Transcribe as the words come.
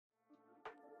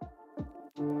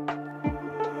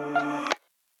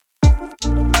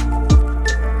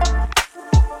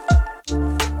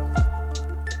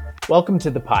Welcome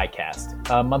to the Piecast,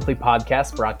 a monthly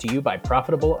podcast brought to you by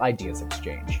Profitable Ideas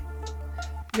Exchange.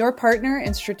 Your partner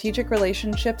in strategic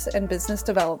relationships and business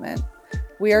development.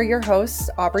 We are your hosts,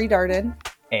 Aubrey Darden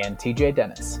and TJ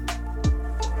Dennis.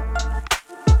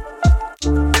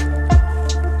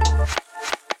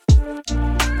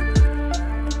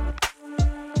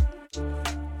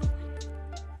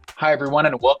 Hi, everyone,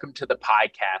 and welcome to the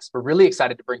Piecast. We're really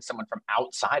excited to bring someone from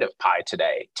outside of Pi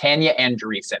today, Tanya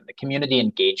Andreasen, the Community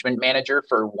Engagement Manager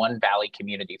for One Valley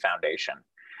Community Foundation.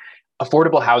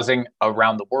 Affordable housing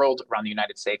around the world, around the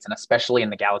United States, and especially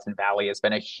in the Gallatin Valley has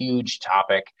been a huge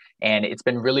topic, and it's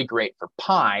been really great for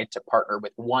Pi to partner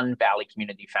with One Valley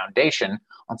Community Foundation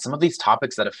on some of these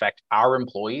topics that affect our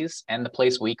employees and the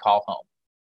place we call home.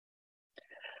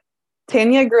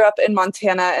 Tanya grew up in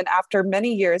Montana and after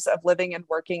many years of living and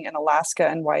working in Alaska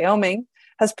and Wyoming,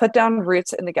 has put down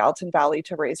roots in the Gallatin Valley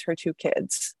to raise her two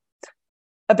kids.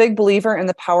 A big believer in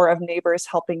the power of neighbors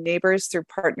helping neighbors through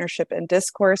partnership and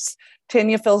discourse,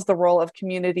 Tanya fills the role of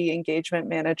Community Engagement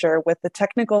Manager with the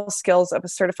technical skills of a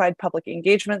certified public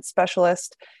engagement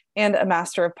specialist and a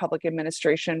Master of Public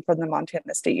Administration from the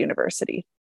Montana State University.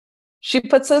 She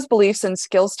puts those beliefs and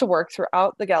skills to work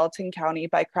throughout the Gallatin County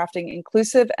by crafting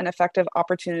inclusive and effective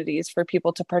opportunities for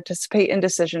people to participate in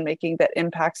decision-making that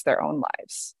impacts their own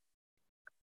lives.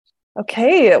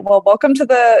 Okay, well, welcome to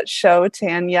the show,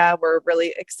 Tanya. We're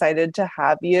really excited to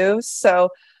have you. So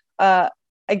I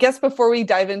guess before we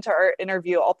dive into our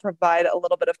interview, I'll provide a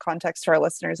little bit of context to our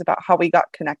listeners about how we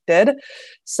got connected.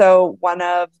 So one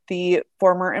of the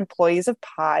former employees of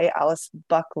Pi, Alice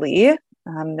Buckley,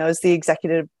 knows the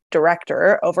executive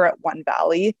director over at One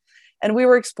Valley. And we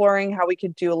were exploring how we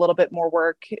could do a little bit more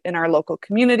work in our local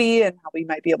community and how we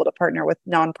might be able to partner with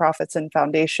nonprofits and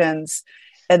foundations.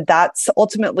 And that's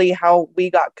ultimately how we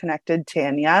got connected,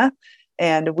 Tanya.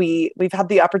 And we've had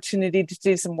the opportunity to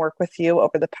do some work with you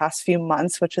over the past few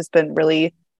months, which has been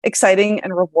really exciting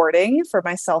and rewarding for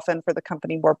myself and for the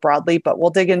company more broadly, but we'll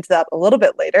dig into that a little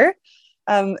bit later.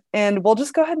 And we'll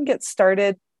just go ahead and get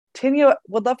started. Tanya,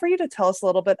 would love for you to tell us a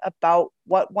little bit about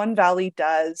what One Valley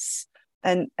does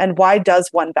and why does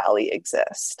One Valley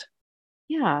exist?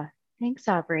 Yeah, thanks,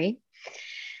 Aubrey.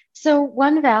 So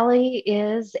One Valley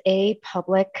is a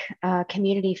public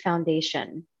community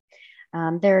foundation.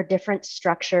 There are different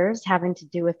structures having to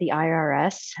do with the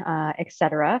IRS, et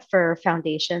cetera, for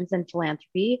foundations and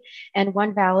philanthropy. And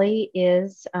One Valley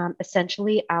is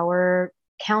essentially our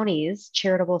county's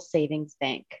charitable savings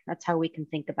bank. That's how we can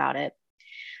think about it.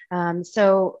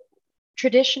 So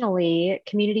traditionally,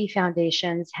 community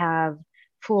foundations have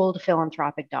pooled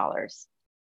philanthropic dollars.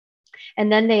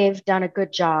 And then they've done a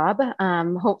good job,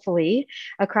 hopefully,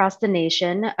 across the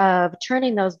nation of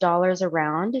turning those dollars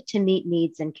around to meet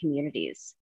needs in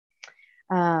communities.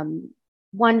 One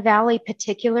Valley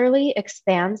particularly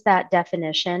expands that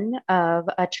definition of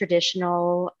a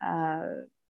traditional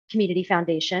community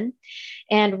foundation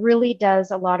and really does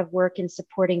a lot of work in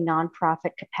supporting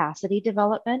nonprofit capacity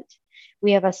development.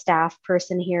 We have a staff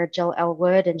person here, Jill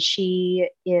Elwood, and she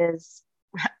is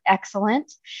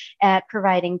excellent at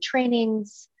providing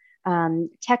trainings,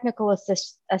 technical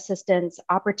assistance,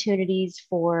 opportunities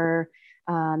for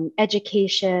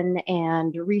education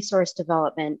and resource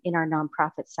development in our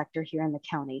nonprofit sector here in the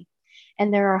county.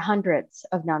 And there are hundreds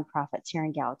of nonprofits here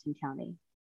in Gallatin County.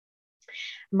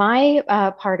 My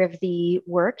part of the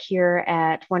work here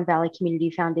at One Valley Community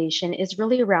Foundation is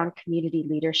really around community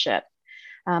leadership.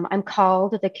 I'm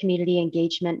called the Community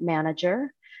Engagement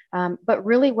Manager, but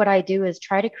really what I do is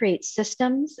try to create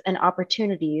systems and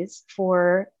opportunities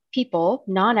for people,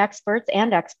 non-experts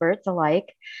and experts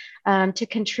alike, to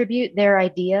contribute their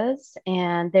ideas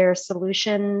and their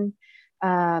solution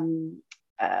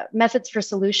methods for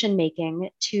solution making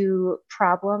to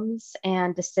problems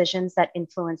and decisions that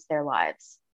influence their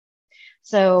lives.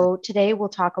 So today we'll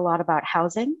talk a lot about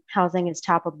housing. Housing is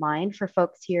top of mind for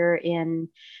folks here in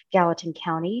Gallatin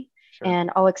County. Sure.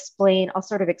 And I'll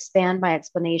sort of expand my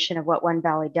explanation of what One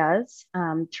Valley does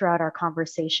throughout our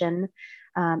conversation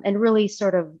and really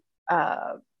sort of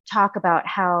talk about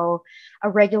how a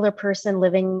regular person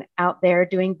living out there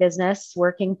doing business,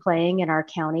 working, playing in our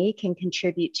county can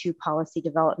contribute to policy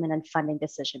development and funding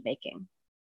decision-making.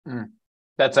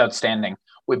 That's outstanding.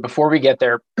 Before we get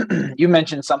there, you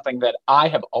mentioned something that I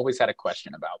have always had a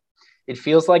question about. It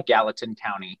feels like Gallatin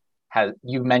County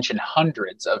you mentioned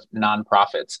hundreds of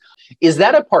nonprofits. Is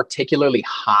that a particularly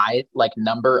high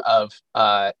number of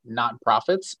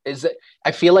nonprofits?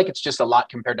 I feel like it's just a lot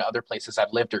compared to other places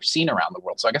I've lived or seen around the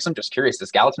world. So I guess I'm just curious,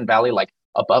 does Gallatin Valley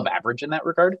above average in that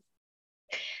regard?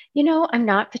 I'm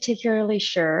not particularly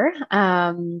sure.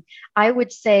 I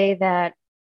would say that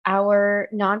our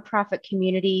nonprofit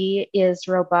community is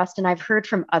robust, and I've heard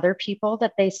from other people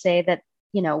that they say that,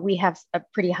 we have a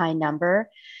pretty high number.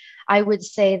 I would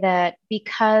say that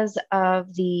because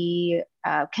of the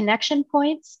connection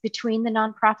points between the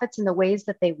nonprofits and the ways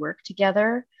that they work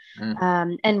together,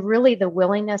 and really the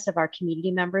willingness of our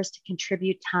community members to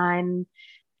contribute time,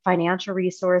 financial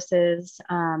resources,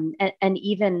 and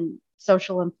even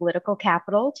social and political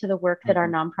capital to the work that our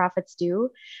nonprofits do,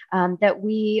 that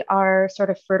we are sort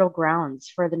of fertile grounds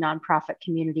for the nonprofit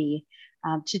community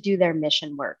to do their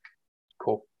mission work.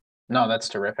 Cool. No, that's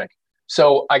terrific.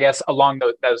 So I guess along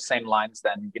those same lines,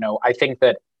 then, I think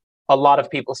that a lot of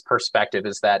people's perspective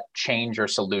is that change or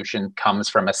solution comes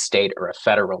from a state or a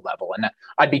federal level. And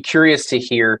I'd be curious to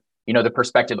hear, the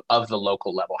perspective of the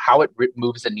local level, how it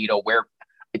moves the needle, where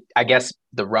I guess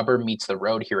the rubber meets the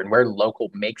road here, and where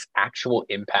local makes actual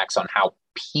impacts on how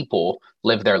people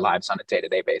live their lives on a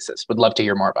day-to-day basis. Would love to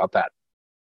hear more about that.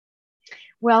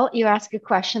 Well, you ask a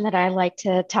question that I like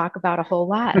to talk about a whole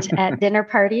lot at dinner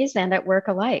parties and at work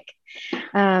alike.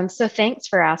 So thanks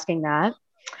for asking that.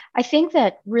 I think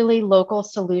that really local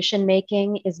solution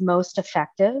making is most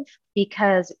effective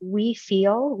because we,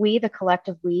 the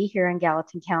collective we here in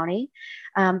Gallatin County,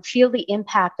 feel the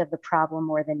impact of the problem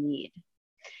or the need.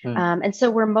 And so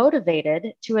we're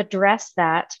motivated to address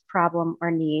that problem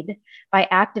or need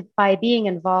by being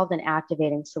involved in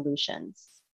activating solutions.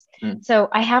 So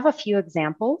I have a few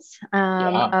examples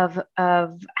of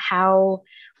how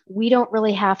we don't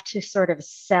really have to sort of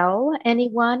sell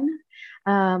anyone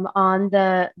on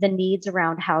the needs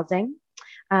around housing.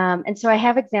 And so I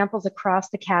have examples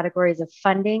across the categories of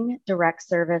funding, direct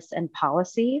service, and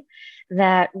policy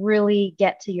that really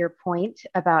get to your point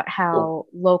about how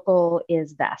local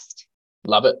is best.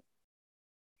 Love it.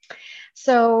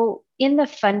 So in the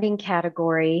funding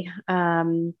category,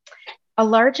 a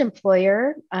large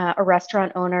employer, a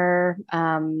restaurant owner,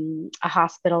 a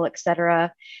hospital, et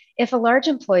cetera, if a large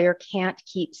employer can't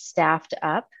keep staffed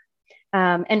up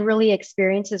and really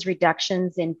experiences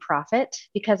reductions in profit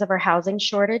because of our housing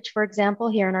shortage, for example,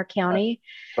 here in our county,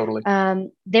 totally.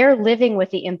 They're living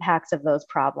with the impacts of those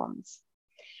problems.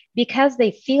 Because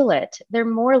they feel it, they're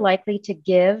more likely to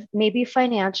give, maybe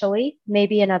financially,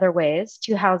 maybe in other ways,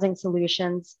 to housing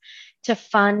solutions to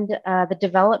fund the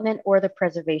development or the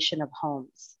preservation of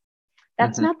homes.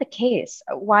 That's not the case.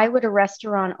 Why would a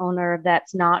restaurant owner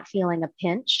that's not feeling a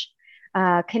pinch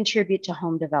contribute to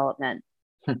home development?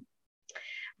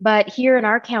 But here in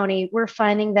our county, we're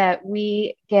finding that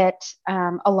we get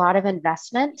a lot of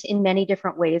investment in many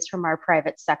different ways from our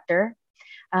private sector.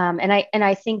 And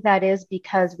I think that is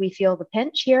because we feel the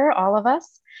pinch here, all of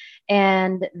us,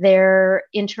 and they're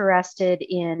interested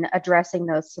in addressing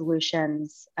those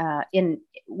solutions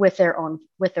with their own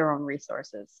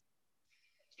resources.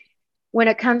 When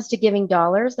it comes to giving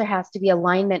dollars, there has to be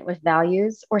alignment with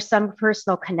values or some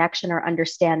personal connection or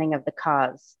understanding of the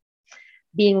cause.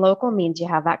 Being local means you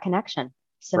have that connection.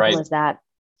 Simple as that.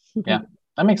 Yeah,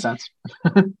 that makes sense.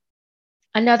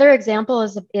 Another example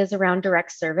is around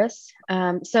direct service.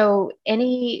 So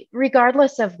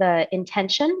regardless of the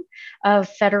intention of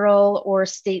federal or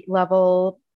state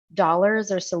level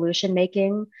dollars or solution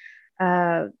making,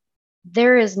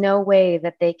 there is no way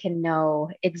that they can know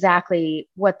exactly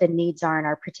what the needs are in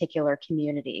our particular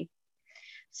community.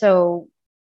 So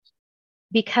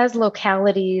because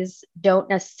localities don't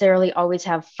necessarily always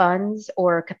have funds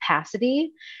or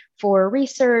capacity for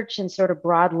research and sort of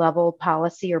broad level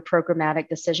policy or programmatic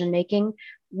decision making,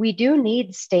 we do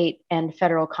need state and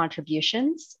federal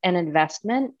contributions and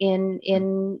investment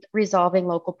in resolving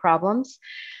local problems.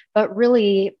 But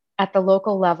really, at the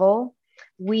local level,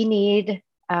 we need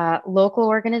local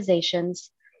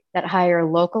organizations that hire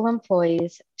local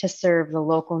employees to serve the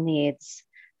local needs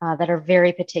that are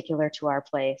very particular to our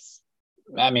place.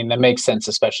 I mean, that makes sense,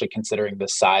 especially considering the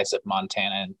size of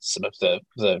Montana and some of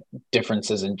the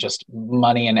differences in just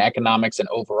money and economics and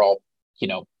overall,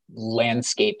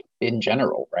 landscape in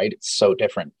general, right? It's so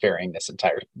different varying this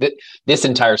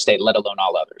entire state, let alone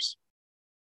all others.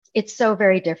 It's so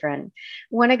very different.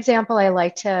 One example I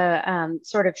like to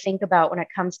sort of think about when it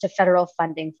comes to federal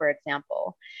funding, for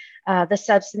example, the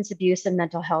Substance Abuse and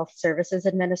Mental Health Services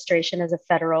Administration is a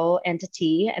federal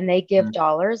entity, and they give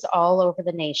dollars all over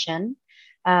the nation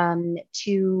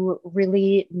to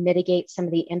really mitigate some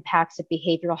of the impacts of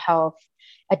behavioral health,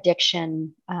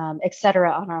 addiction, et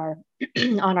cetera,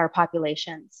 on our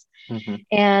populations.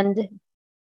 And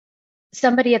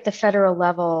somebody at the federal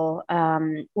level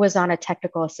was on a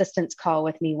technical assistance call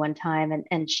with me one time,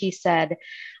 and she said,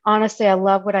 honestly, I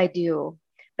love what I do,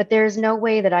 but there's no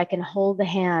way that I can hold the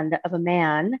hand of a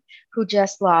man who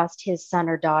just lost his son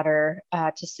or daughter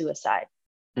to suicide.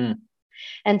 Mm.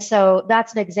 And so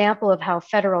that's an example of how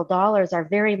federal dollars are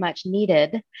very much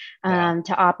needed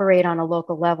to operate on a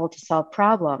local level to solve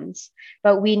problems.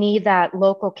 But we need that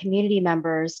local community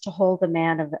members to hold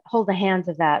the hands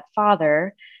of that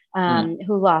father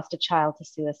who lost a child to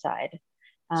suicide.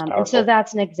 And so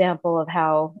that's an example of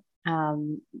how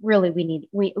really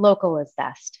local is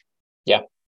best. Yeah,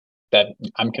 that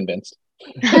I'm convinced.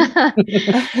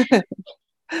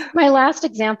 My last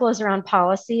example is around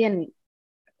policy. And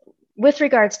with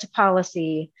regards to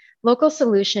policy, local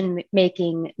solution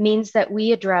making means that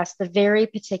we address the very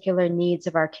particular needs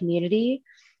of our community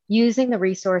using the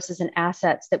resources and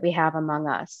assets that we have among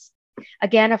us.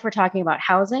 Again, if we're talking about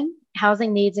housing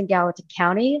needs in Gallatin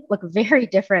County look very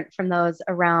different from those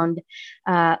around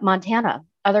Montana.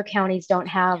 Other counties don't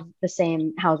have the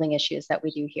same housing issues that we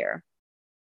do here.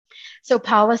 So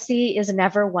policy is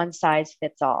never one size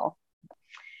fits all.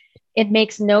 It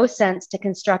makes no sense to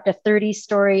construct a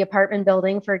 30-story apartment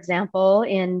building, for example,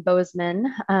 in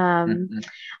Bozeman.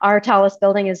 Our tallest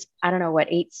building is,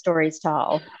 8 stories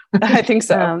tall. I think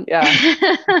so, yeah.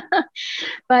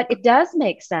 But it does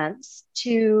make sense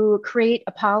to create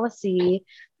a policy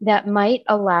that might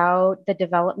allow the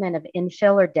development of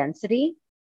infill or density.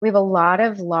 We have a lot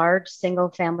of large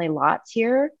single-family lots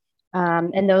here,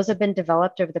 and those have been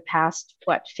developed over the past,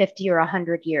 50 or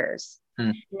 100 years.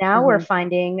 Now we're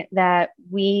finding that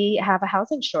we have a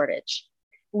housing shortage.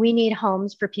 We need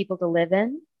homes for people to live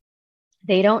in.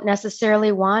 They don't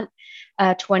necessarily want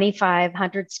a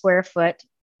 2,500 square foot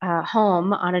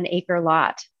home on an acre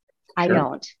lot. Sure. I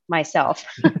don't myself.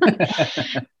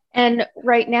 And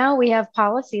right now we have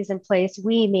policies in place,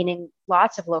 meaning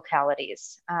lots of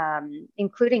localities,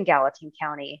 including Gallatin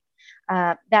County,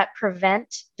 that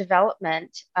prevent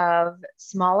development of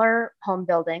smaller home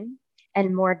building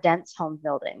and more dense home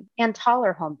building and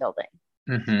taller home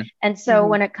building. And so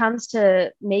when it comes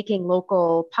to making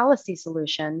local policy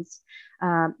solutions,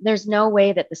 there's no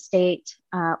way that the state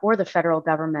or the federal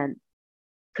government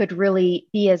could really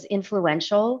be as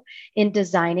influential in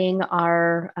designing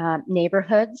our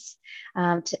neighborhoods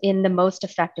in the most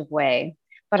effective way,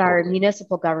 but our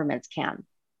municipal governments can.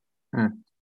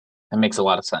 That makes a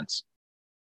lot of sense.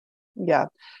 Yeah,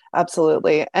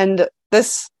 absolutely. And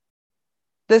this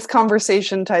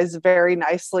conversation ties very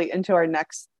nicely into our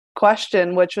next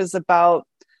question, which was about,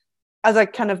 as I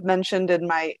kind of mentioned in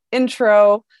my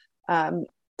intro,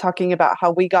 talking about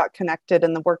how we got connected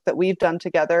and the work that we've done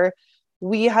together.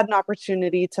 We had an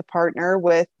opportunity to partner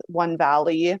with One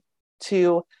Valley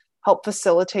to help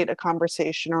facilitate a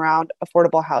conversation around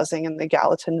affordable housing in the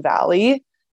Gallatin Valley.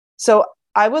 So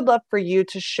I would love for you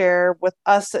to share with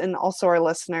us and also our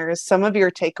listeners some of your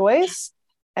takeaways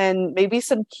and maybe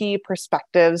some key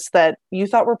perspectives that you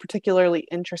thought were particularly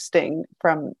interesting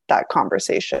from that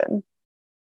conversation.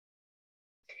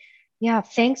 Yeah,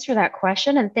 thanks for that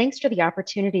question. And thanks for the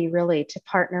opportunity really to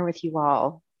partner with you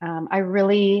all. I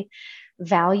really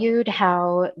valued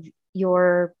how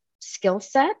your skill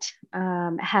set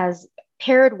has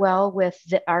paired well with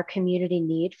our community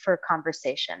need for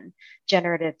conversation,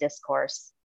 generative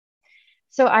discourse.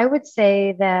 So I would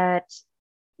say that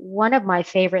one of my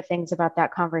favorite things about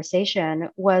that conversation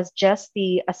was just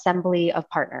the assembly of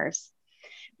partners.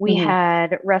 We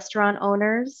had restaurant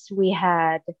owners, we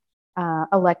had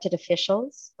elected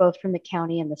officials, both from the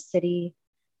county and the city.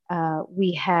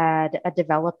 We had a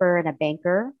developer and a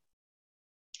banker.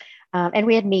 And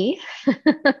we had me.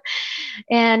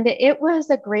 And it was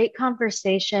a great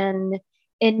conversation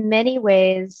in many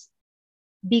ways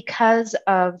because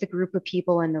of the group of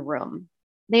people in the room.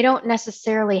 They don't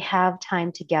necessarily have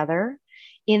time together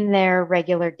in their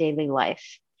regular daily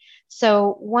life.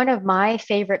 So one of my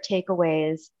favorite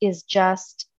takeaways is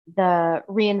just the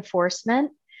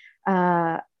reinforcement,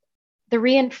 the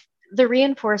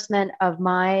reinforcement of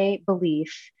my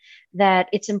belief that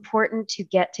it's important to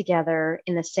get together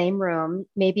in the same room,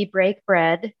 maybe break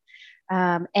bread,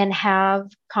 and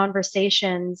have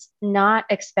conversations, not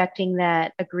expecting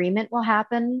that agreement will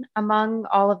happen among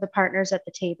all of the partners at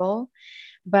the table,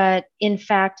 but in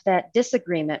fact that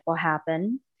disagreement will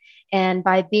happen. And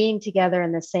by being together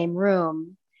in the same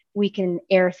room, we can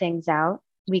air things out,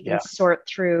 we can sort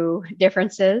through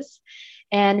differences,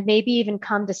 and maybe even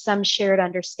come to some shared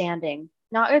understanding,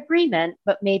 not agreement,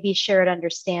 but maybe shared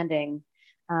understanding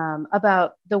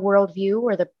about the worldview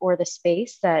or the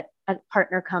space that a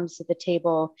partner comes to the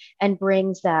table and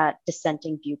brings that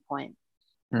dissenting viewpoint.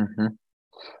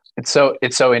 It's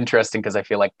so interesting because I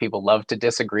feel like people love to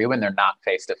disagree when they're not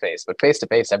face to face, but face to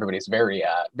face, everybody's very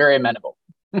amenable.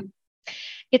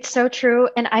 It's so true.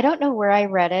 And I don't know where I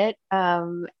read it.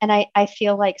 And I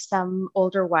feel like some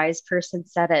older wise person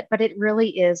said it, but it really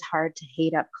is hard to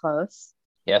hate up close.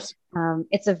 Yes.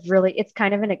 It's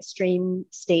kind of an extreme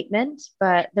statement,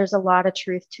 but there's a lot of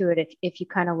truth to it if you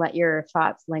kind of let your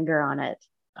thoughts linger on it.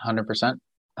 100%.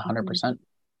 100%.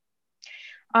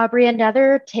 Aubrey,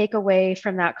 another takeaway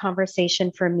from that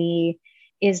conversation for me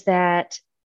is that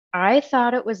I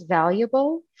thought it was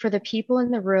valuable for the people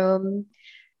in the room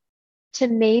to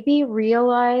maybe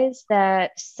realize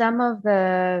that some of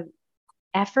the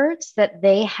efforts that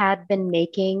they had been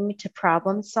making to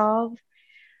problem solve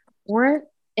weren't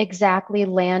exactly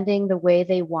landing the way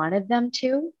they wanted them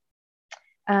to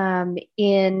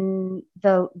in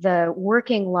the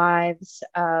working lives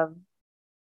of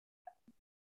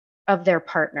their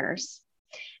partners.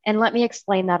 And let me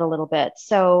explain that a little bit.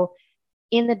 So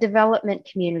in the development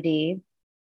community,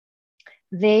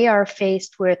 they are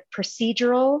faced with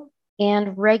procedural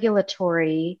and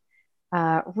regulatory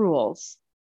rules.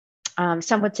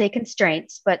 Some would say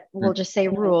constraints, but we'll just say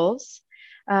rules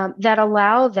that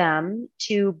allow them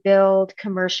to build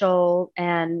commercial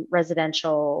and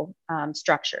residential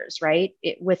structures, right?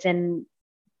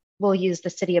 We'll use the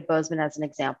city of Bozeman as an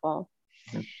example.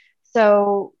 Mm-hmm.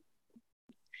 So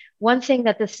one thing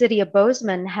that the city of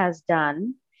Bozeman has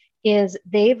done is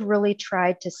they've really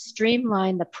tried to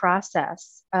streamline the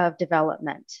process of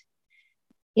development.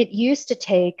 It used to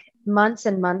take months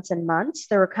and months and months.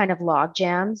 There were kind of log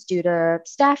jams due to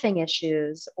staffing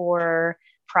issues or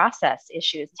process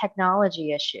issues,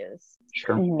 technology issues.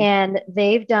 Sure. Mm-hmm. And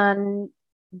they've done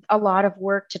a lot of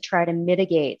work to try to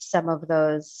mitigate some of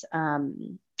those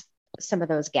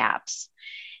gaps.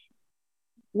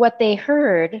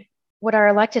 What our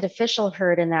elected official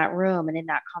heard in that room and in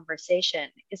that conversation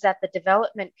is that the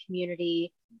development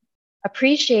community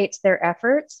appreciates their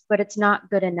efforts, but it's not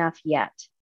good enough yet.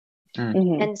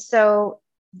 Mm-hmm. And so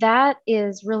that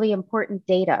is really important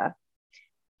data.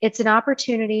 It's an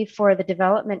opportunity for the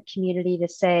development community to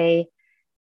say,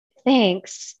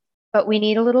 thanks, but we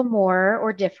need a little more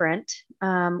or different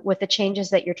with the changes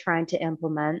that you're trying to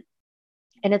implement.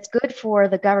 And it's good for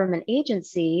the government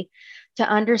agency to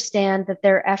understand that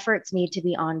their efforts need to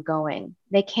be ongoing.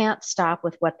 They can't stop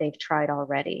with what they've tried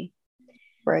already.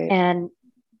 Right. And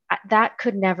that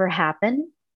could never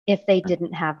happen if they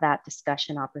didn't have that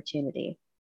discussion opportunity.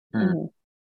 Mm-hmm.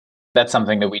 That's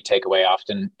something that we take away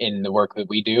often in the work that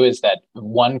we do, is that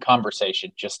one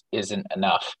conversation just isn't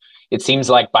enough. It seems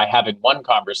like by having one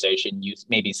conversation, you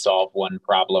maybe solve one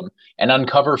problem and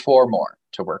uncover 4 more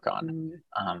to work on.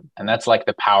 Mm-hmm. And that's like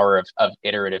the power of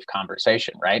iterative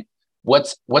conversation, right?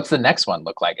 What's the next one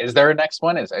look like? Is there a next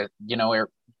one?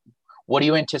 What do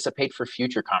you anticipate for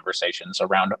future conversations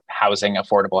around housing,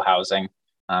 affordable housing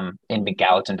in the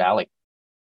Gallatin Valley?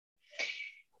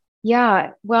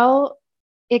 Yeah, well,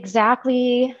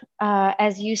 exactly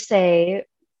as you say,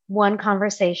 one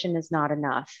conversation is not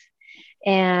enough.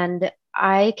 And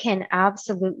I can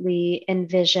absolutely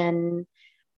envision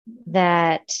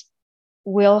that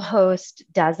we'll host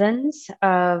dozens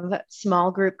of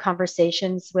small group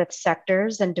conversations with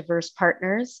sectors and diverse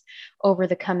partners over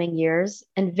the coming years,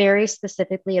 and very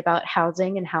specifically about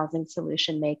housing and housing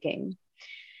solution making.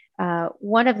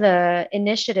 One of the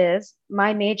initiatives,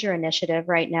 my major initiative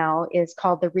right now, is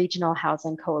called the Regional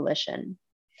Housing Coalition.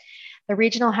 The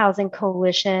Regional Housing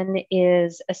Coalition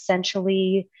is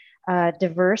essentially a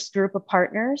diverse group of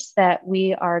partners that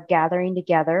we are gathering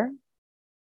together.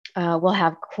 We'll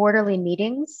have quarterly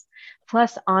meetings,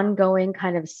 plus ongoing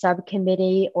kind of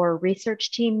subcommittee or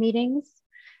research team meetings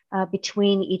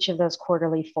between each of those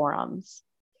quarterly forums.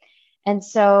 And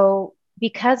so,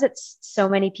 because it's so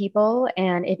many people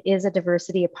and it is a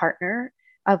diversity of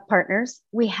partners,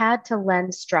 we had to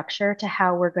lend structure to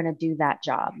how we're going to do that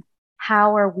job.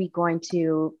 How are we going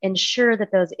to ensure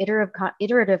that those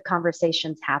iterative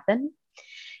conversations happen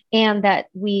and that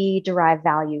we derive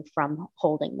value from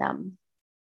holding them?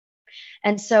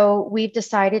 And so we've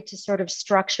decided to sort of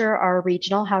structure our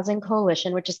regional housing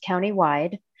coalition, which is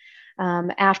countywide,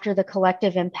 after the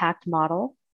collective impact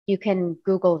model. You can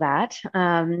Google that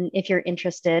if you're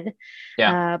interested.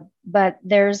 Yeah. But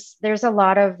there's a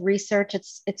lot of research.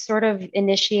 It's sort of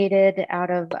initiated out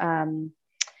of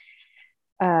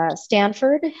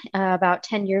Stanford about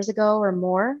 10 years ago or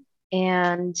more.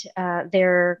 And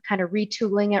they're kind of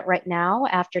retooling it right now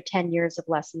after 10 years of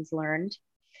lessons learned.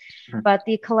 Mm-hmm. But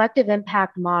the collective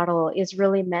impact model is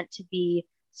really meant to be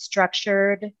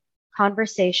structured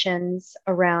conversations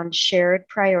around shared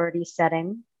priority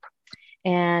setting.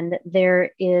 And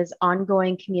there is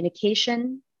ongoing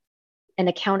communication and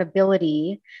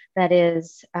accountability that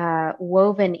is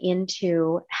woven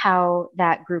into how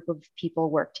that group of people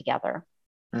work together.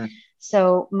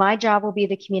 So my job will be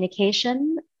the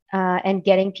communication and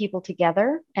getting people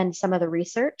together and some of the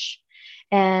research.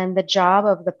 And the job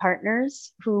of the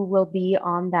partners who will be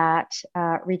on that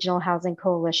regional housing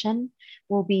coalition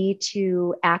will be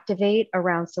to activate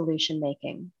around solution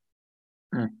making.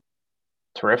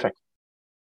 Terrific.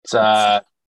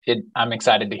 I'm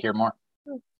excited to hear more.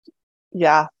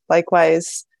 Yeah,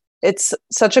 likewise. It's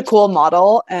such a cool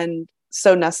model and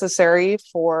so necessary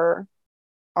for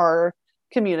our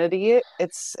community.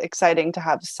 It's exciting to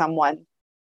have someone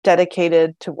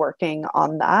dedicated to working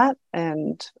on that.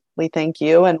 And we thank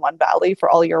you and One Valley for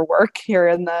all your work here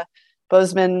in the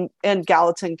Bozeman and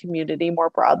Gallatin community more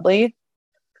broadly.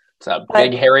 It's a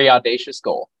big, hairy, audacious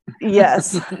goal.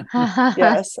 Yes.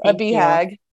 Yes. A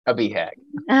BHAG. A BHAG.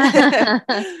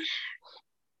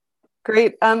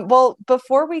 Great. Well,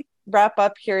 before we wrap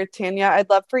up here, Tanya, I'd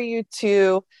love for you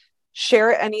to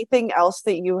share anything else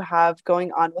that you have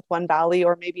going on with One Valley,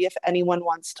 or maybe if anyone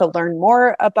wants to learn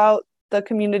more about the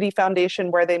Community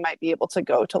Foundation, where they might be able to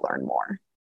go to learn more.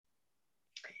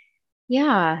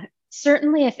 Yeah,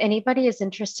 certainly if anybody is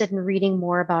interested in reading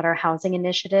more about our housing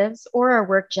initiatives or our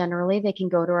work generally, they can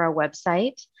go to our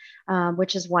website,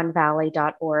 which is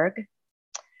onevalley.org.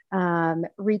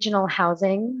 Regional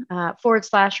housing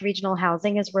 / regional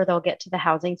housing is where they'll get to the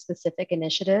housing specific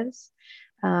initiatives.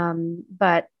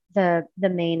 But the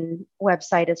main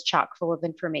website is chock full of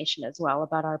information as well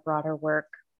about our broader work.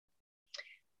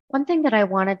 One thing that I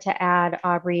wanted to add,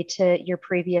 Aubrey, to your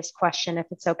previous question, if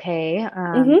it's okay,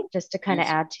 just to kind of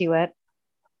add to it.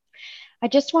 I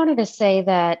just wanted to say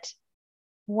that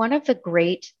one of the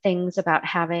great things about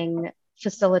having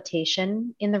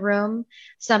facilitation in the room,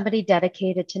 somebody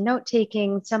dedicated to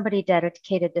note-taking, somebody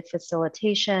dedicated to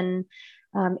facilitation,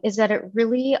 is that it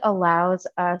really allows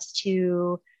us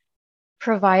to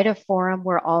provide a forum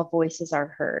where all voices are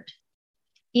heard.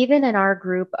 Even in our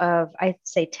group of, I'd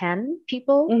say 10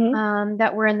 people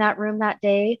that were in that room that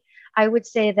day, I would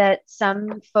say that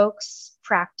some folks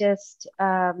practiced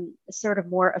sort of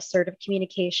more assertive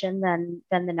communication than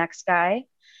the next guy.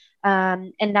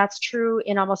 And that's true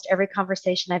in almost every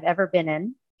conversation I've ever been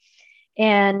in.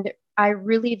 And I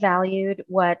really valued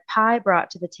what Pi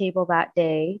brought to the table that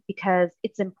day, because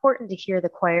it's important to hear the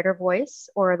quieter voice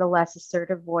or the less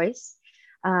assertive voice,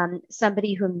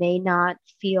 somebody who may not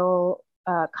feel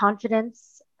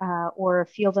confidence or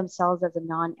feel themselves as a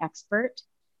non-expert.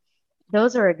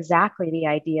 Those are exactly the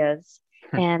ideas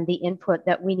and the input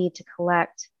that we need to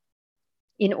collect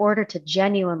in order to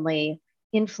genuinely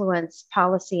influence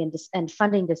policy and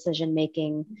funding decision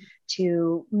making,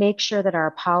 to make sure that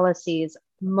our policies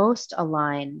most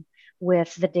align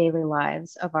with the daily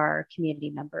lives of our community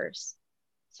members.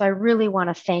 So I really want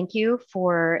to thank you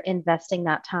for investing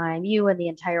that time, you and the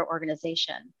entire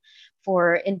organization,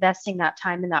 for investing that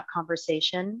time in that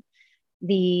conversation.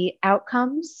 The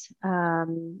outcomes,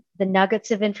 the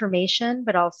nuggets of information,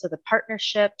 but also the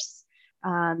partnerships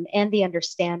and the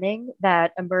understanding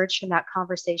that emerged from that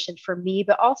conversation for me,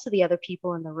 but also the other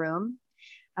people in the room.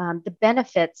 The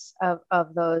benefits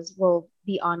of those will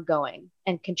be ongoing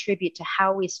and contribute to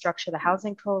how we structure the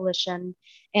Housing Coalition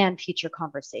and future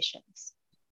conversations.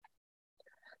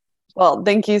 Well,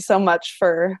 thank you so much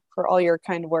for all your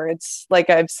kind words. Like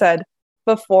I've said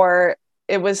before,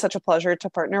 it was such a pleasure to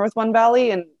partner with One Valley.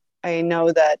 And I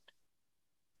know that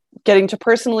getting to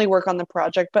personally work on the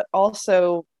project, but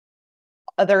also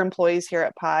other employees here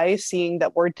at Pi, seeing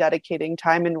that we're dedicating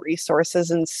time and resources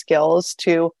and skills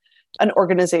to an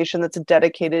organization that's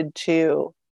dedicated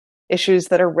to issues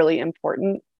that are really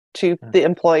important to the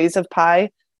employees of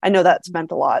Pi. I know that's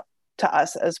meant a lot to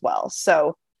us as well.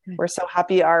 So we're so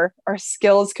happy our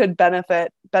skills could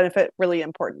benefit really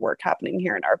important work happening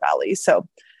here in our valley. So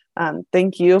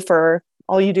thank you for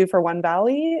all you do for One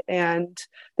Valley. And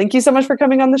thank you so much for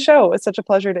coming on the show. It's such a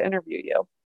pleasure to interview you.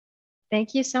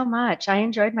 Thank you so much. I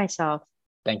enjoyed myself.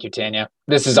 Thank you, Tanya.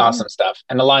 This is awesome stuff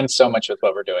and aligns so much with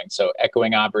what we're doing. So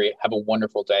echoing Aubrey, have a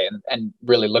wonderful day and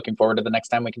really looking forward to the next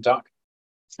time we can talk.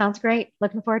 Sounds great.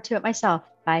 Looking forward to it myself.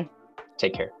 Bye.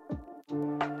 Take care.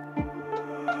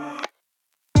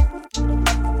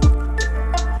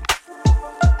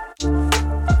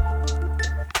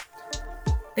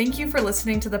 Thank you for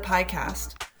listening to the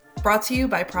PiCast, brought to you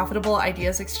by Profitable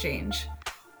Ideas Exchange.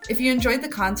 If you enjoyed the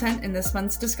content in this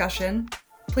month's discussion,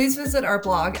 please visit our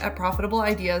blog at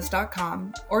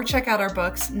profitableideas.com or check out our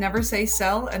books, Never Say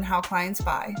Sell and How Clients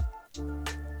Buy.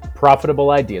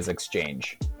 Profitable Ideas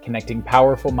Exchange, connecting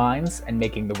powerful minds and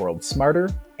making the world smarter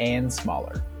and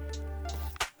smaller.